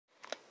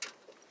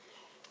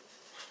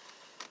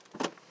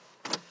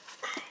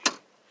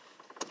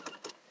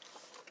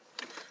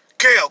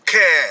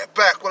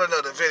back with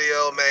another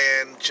video,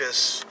 man.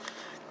 Just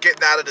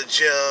getting out of the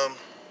gym.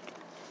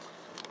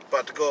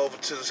 About to go over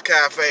to this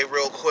cafe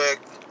real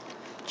quick,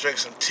 drink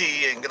some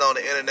tea and get on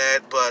the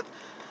internet. But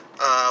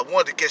I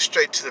wanted to get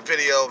straight to the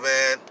video,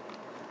 man.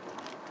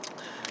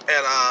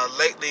 And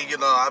lately, you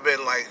know, I've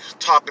been like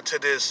talking to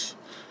this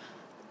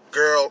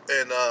girl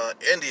in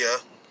India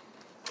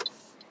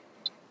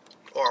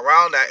or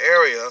around that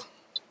area,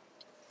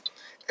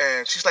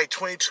 and she's like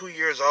 22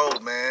 years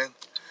old, man.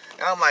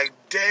 And I'm like,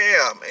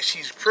 damn, and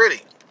she's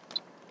pretty.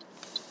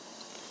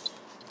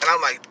 And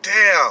I'm like,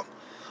 damn,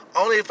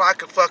 only if I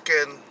could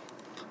fucking,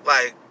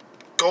 like,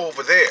 go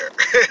over there.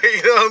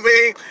 You know what I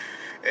mean?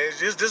 And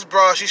just this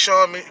bra, she's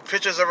showing me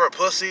pictures of her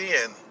pussy,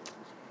 and,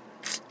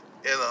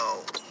 you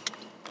know,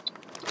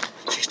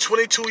 she's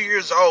 22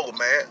 years old,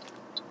 man.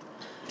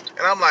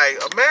 And I'm like,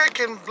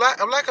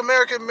 black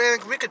American men,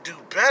 we could do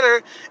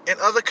better in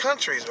other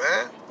countries,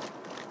 man.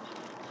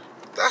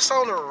 That's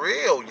on the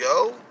real,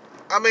 yo.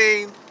 I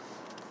mean,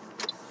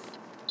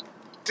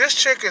 this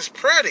chick is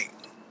pretty.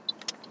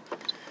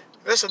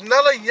 There's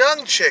another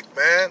young chick,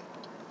 man.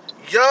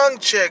 Young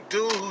chick,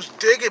 dude, who's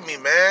digging me,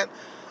 man.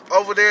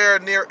 Over there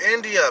near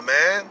India,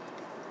 man.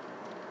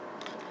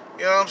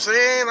 You know what I'm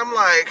saying? I'm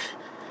like,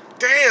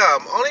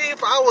 damn, only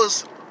if I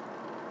was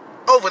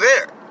over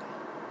there.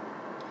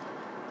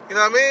 You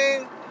know what I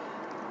mean?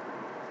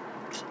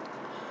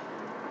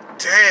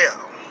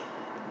 Damn.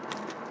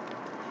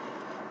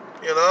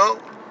 You know?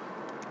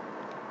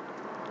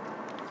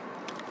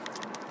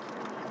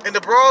 And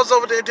the bras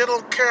over there, they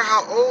don't care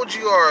how old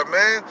you are,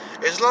 man.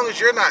 As long as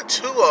you're not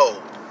too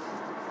old.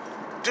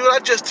 Dude, I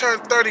just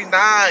turned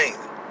 39.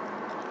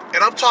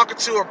 And I'm talking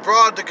to a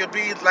broad that could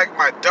be like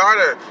my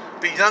daughter,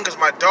 be young as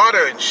my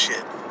daughter and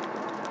shit.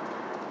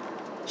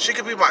 She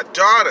could be my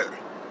daughter.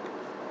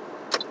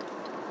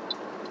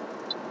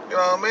 You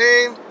know what I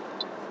mean?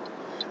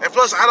 And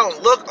plus, I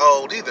don't look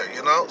old either,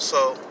 you know?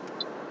 So,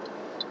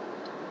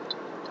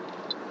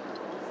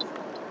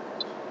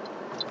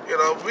 you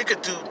know, we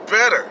could do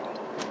better.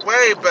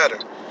 Way better.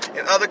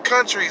 In other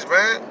countries,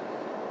 man.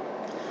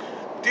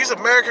 These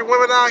American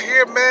women out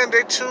here, man,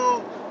 they're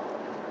too,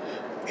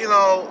 you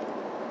know,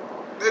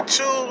 they're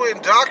too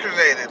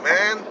indoctrinated,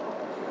 man.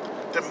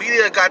 The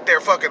media got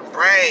their fucking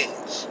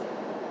brains.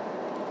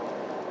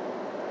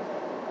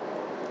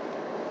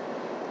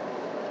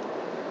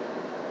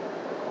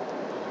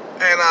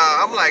 And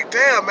I'm like,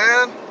 damn,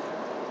 man.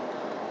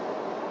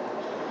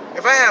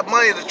 If I had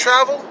money to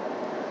travel,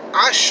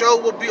 I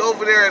sure would be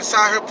over there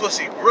inside her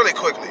pussy really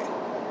quickly.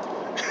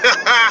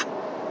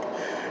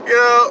 You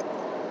know,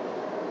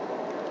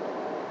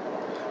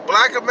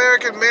 black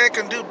American men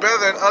can do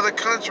better in other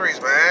countries,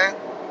 man.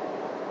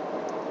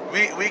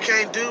 We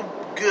can't do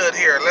good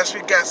here unless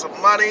we got some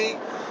money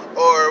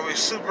or we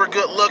super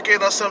good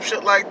looking or some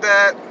shit like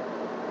that.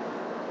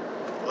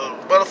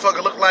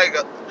 Motherfucker look like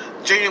a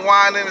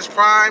Genuine in his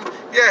prime.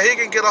 Yeah, he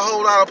can get a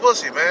whole lot of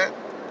pussy, man.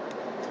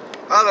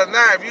 Other than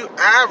that, if you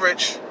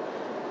average,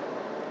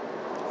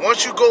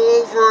 once you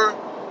go over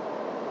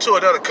to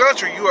another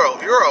country,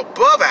 you're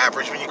above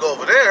average when you go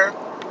over there.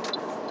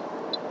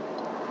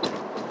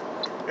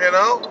 You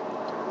know?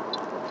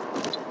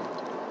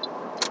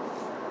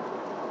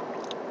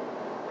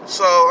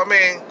 So, I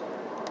mean,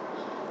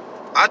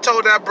 I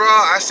told that bro,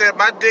 I said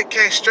my dick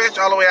can't stretch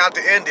all the way out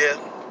to India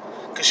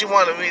because she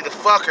wanted me to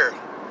fuck her.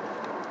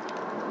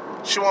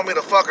 She wanted me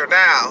to fuck her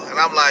now. And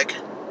I'm like,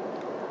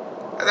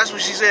 and that's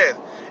what she said.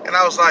 And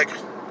I was like,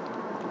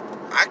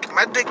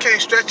 my dick can't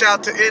stretch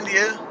out to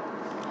India.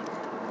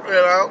 You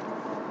know?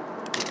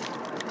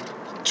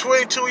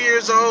 22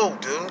 years old,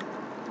 dude.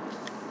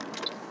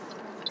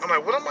 I'm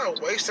like, what am I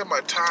wasting my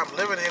time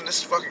living in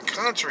this fucking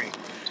country?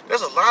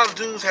 There's a lot of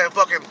dudes have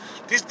fucking,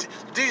 these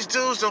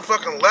dudes done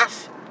fucking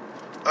left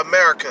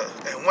America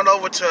and went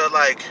over to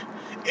like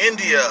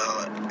India,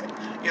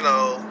 you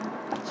know,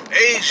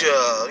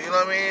 Asia, you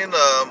know what I mean?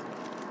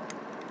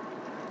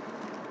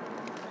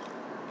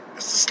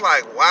 It's just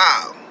like,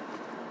 wow.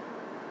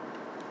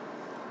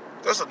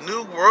 There's a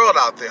new world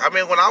out there. I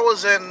mean, when I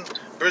was in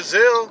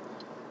Brazil,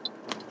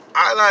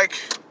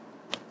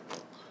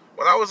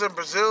 when I was in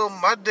Brazil,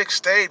 my dick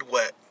stayed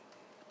wet.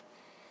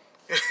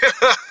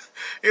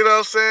 You know what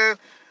I'm saying?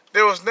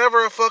 There was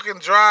never a fucking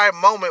dry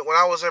moment when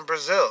I was in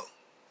Brazil.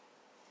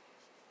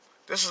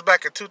 This was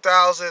back in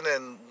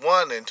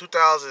 2001 and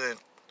 2000 and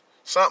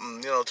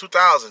something, you know,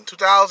 2000 and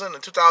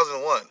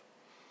 2001.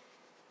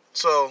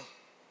 So,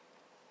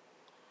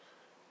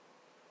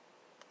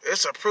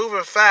 it's a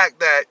proven fact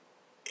that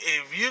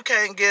if you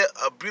can't get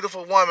a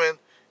beautiful woman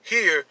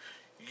here,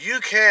 you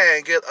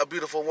can get a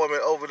beautiful woman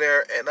over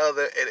there in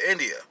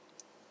India.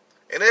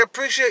 And they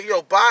appreciate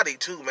your body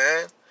too,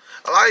 man.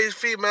 A lot of these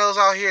females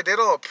out here, they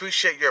don't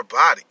appreciate your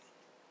body.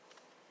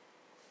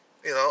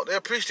 You know, they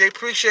appreciate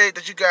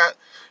that you got,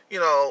 you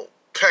know,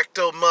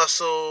 pectoral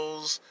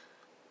muscles,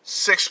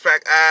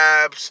 six-pack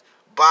abs,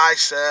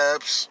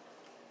 biceps.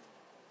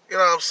 You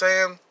know what I'm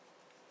saying?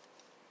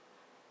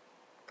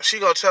 She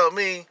gonna tell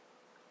me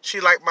she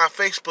liked my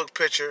Facebook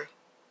picture,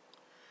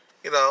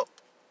 you know,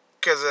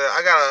 Because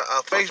I got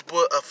a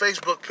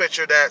Facebook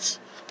picture that's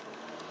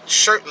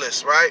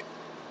shirtless, right?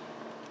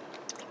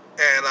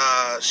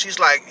 And she's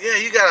like, yeah,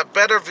 you got a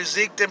better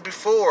physique than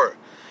before.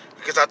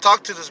 Because I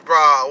talked to this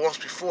bra once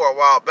before, a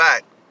while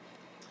back.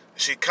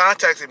 She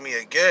contacted me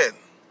again.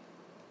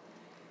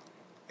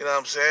 You know what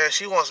I'm saying?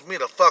 She wants me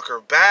to fuck her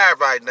bad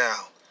right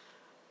now.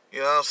 You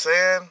know what I'm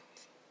saying?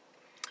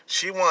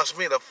 She wants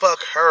me to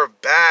fuck her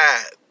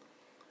bad.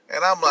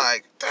 And I'm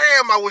like,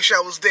 damn, I wish I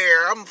was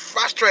there. I'm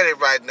frustrated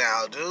right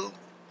now, dude.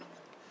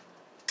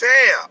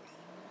 Damn.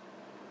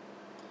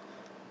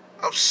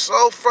 I'm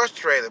so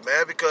frustrated,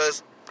 man,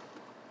 because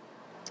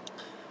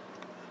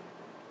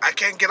I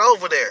can't get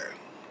over there.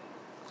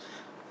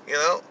 You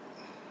know?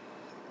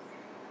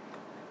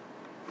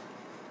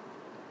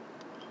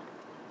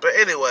 But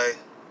anyway,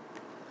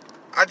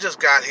 I just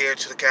got here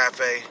to the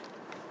cafe.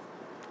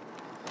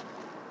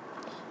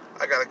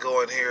 I gotta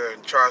go in here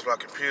and charge my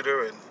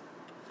computer and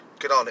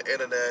get on the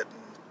internet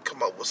and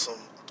come up with some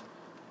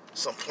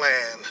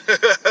plan.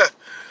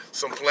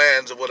 Some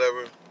plans or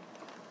whatever.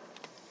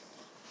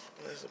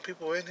 There's some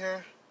people in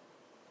here.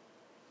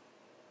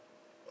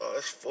 Oh,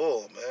 it's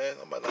full, man.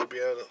 I might not be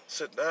able to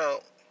sit down.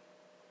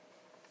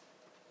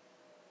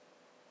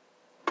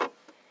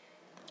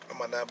 I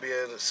might not be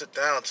able to sit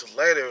down until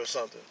later or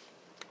something.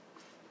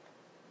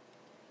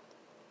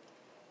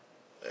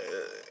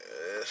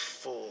 It's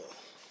full.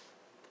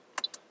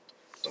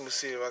 Let me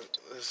see if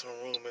there's some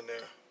room in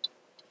there.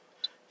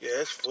 Yeah,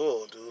 it's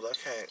full, dude. I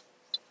can't.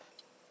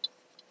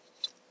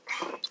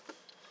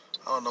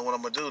 I don't know what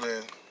I'm gonna do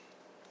then.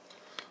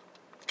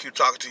 Keep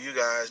talking to you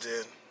guys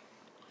then.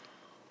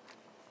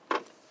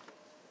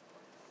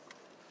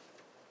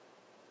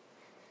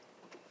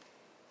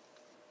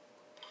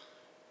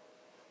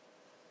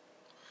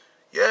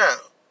 Yeah,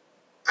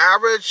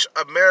 average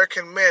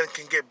American men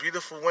can get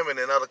beautiful women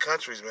in other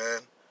countries, man.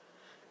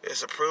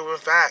 It's a proven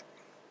fact.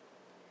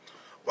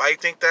 Why you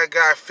think that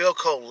guy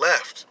Philco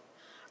left?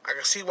 I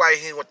can see why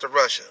he went to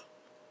Russia.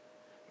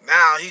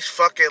 Now he's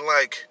fucking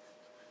like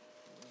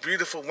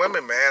beautiful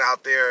women, man,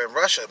 out there in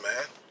Russia,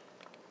 man.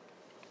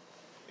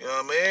 You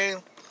know what I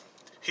mean?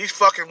 He's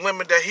fucking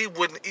women that he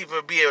wouldn't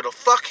even be able to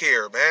fuck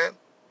here, man,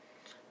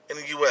 in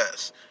the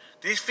U.S.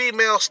 These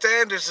female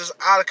standards is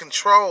out of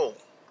control.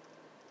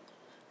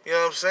 You know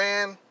what I'm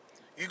saying?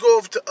 You go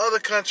over to other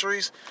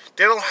countries,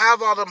 they don't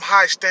have all them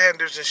high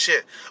standards and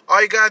shit.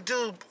 All you gotta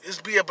do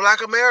is be a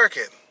black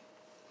American.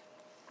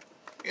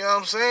 You know what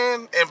I'm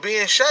saying? And be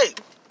in shape.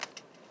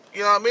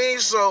 You know what I mean?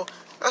 So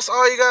that's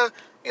all you gotta,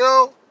 you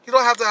know, you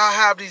don't have to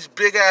have these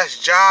big ass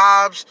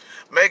jobs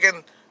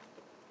making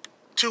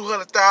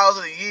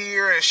 $200,000 a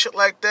year and shit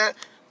like that.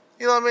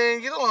 You know what I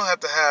mean? You don't have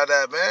to have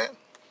that, man.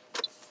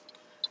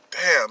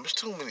 Damn, there's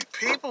too many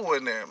people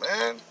in there,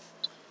 man.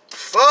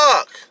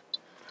 Fuck.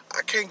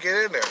 I can't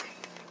get in there.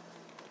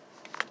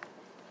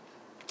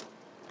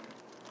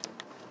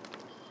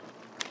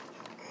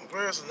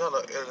 Where's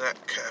another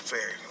internet cafe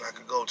that I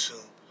could go to?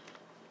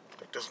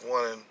 Like this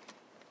one in...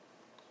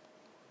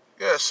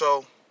 Yeah,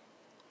 so...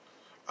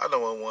 I know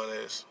where one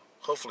is.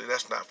 Hopefully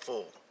that's not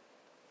full.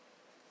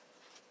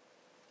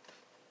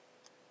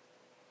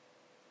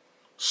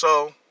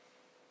 So...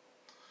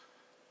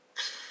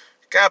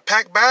 Gotta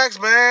pack bags,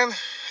 man.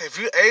 If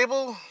you're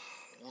able,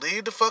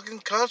 leave the fucking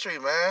country,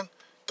 man.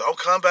 Don't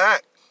come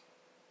back.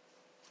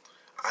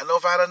 I know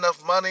if I had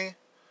enough money,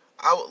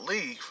 I would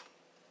leave.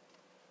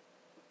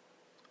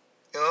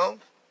 You know?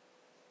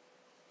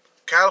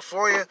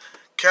 California,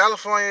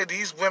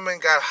 these women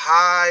got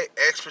high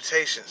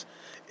expectations.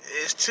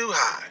 It's too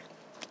high.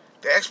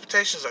 The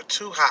expectations are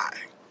too high.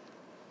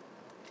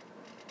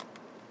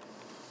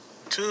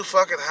 Too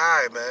fucking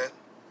high, man.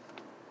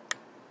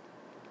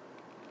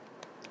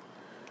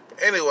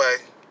 Anyway,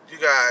 you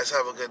guys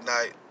have a good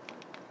night.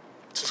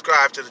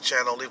 Subscribe to the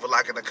channel, leave a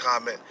like and a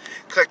comment.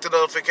 Click the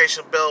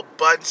notification bell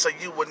button so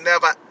you will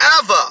never,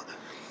 ever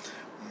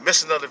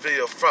miss another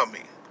video from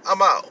me.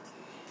 I'm out.